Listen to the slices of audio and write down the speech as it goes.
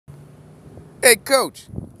Hey, coach,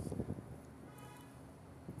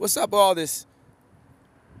 what's up with all this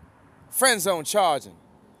friend zone charging?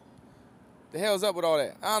 The hell's up with all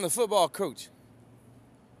that? I'm the football coach.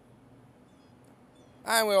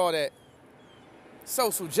 I ain't with all that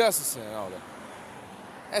social justice and all that.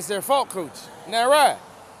 That's their fault, coach. Isn't that right?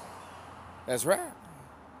 That's right.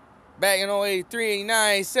 Back in 83,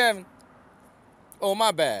 89, 87. Oh,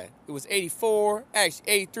 my bad. It was 84, actually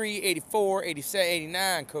 83, 84, 87,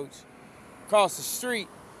 89, coach. Across the street,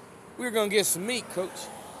 we were going to get some meat, coach.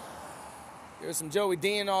 There was some Joey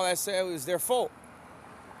D and all that said it was their fault.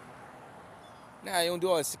 Now you don't do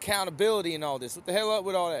all this accountability and all this. What the hell up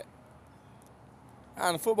with all that?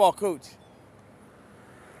 I'm a football coach.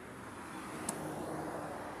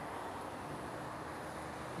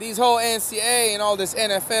 These whole NCAA and all this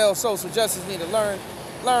NFL social justice need to learn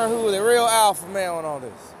who the real alpha male and all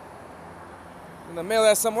this. And to mail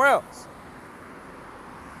that somewhere else.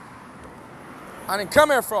 I didn't come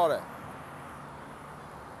here for all that.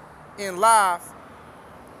 In life,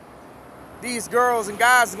 these girls and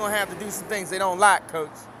guys are gonna have to do some things they don't like, coach.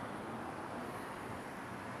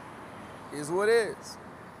 Is what it is.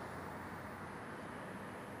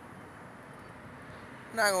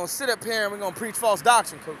 I'm not gonna sit up here and we're gonna preach false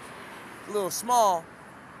doctrine, coach. It's a little small.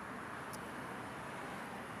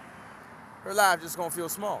 Her life just gonna feel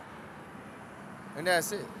small. And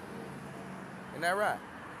that's it. Isn't that right?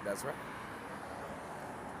 That's right.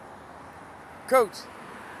 Coach,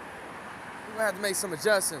 we're gonna have to make some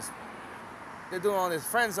adjustments. They're doing all this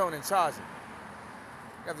friend zone and charging.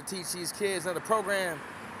 You have to teach these kids another program,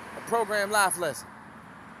 a program life lesson.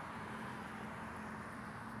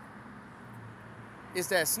 It's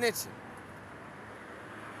that snitching.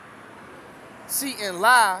 See, in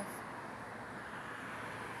life,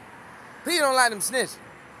 people don't like them snitching.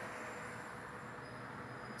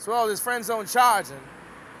 So all this friend zone charging,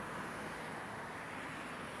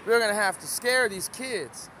 we're gonna have to scare these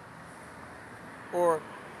kids or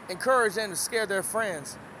encourage them to scare their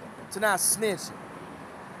friends to not snitching.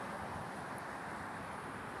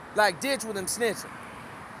 Like ditch with them snitching.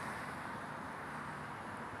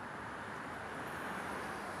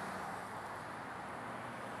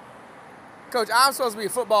 Coach, I'm supposed to be a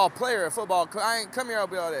football player, a football coach. I ain't come here to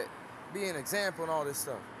be all that, be an example and all this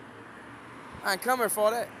stuff. I ain't come here for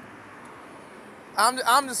all that.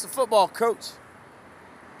 I'm just a football coach.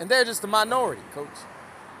 And they're just the minority, coach.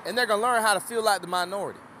 And they're gonna learn how to feel like the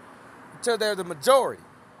minority until they're the majority.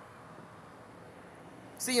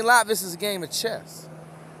 See, in life, this is a game of chess.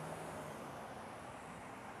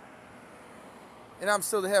 And I'm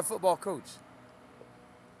still the head football coach.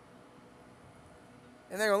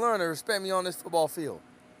 And they're gonna learn to respect me on this football field.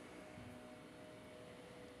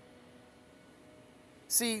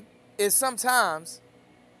 See, it's sometimes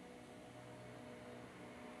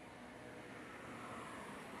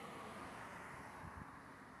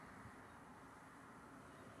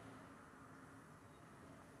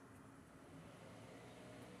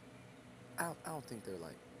I don't think they're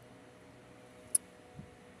like,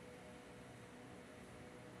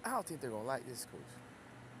 I don't think they're gonna like this, coach.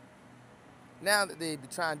 Now that they be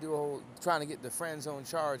trying to get the friend zone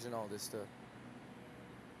charge and all this stuff,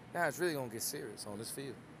 now it's really gonna get serious on this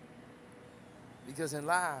field. Because in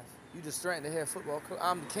life, you just threaten the head football coach.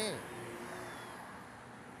 I'm the king.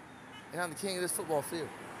 And I'm the king of this football field.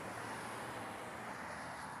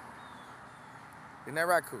 Isn't that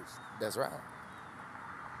right, coach? That's right.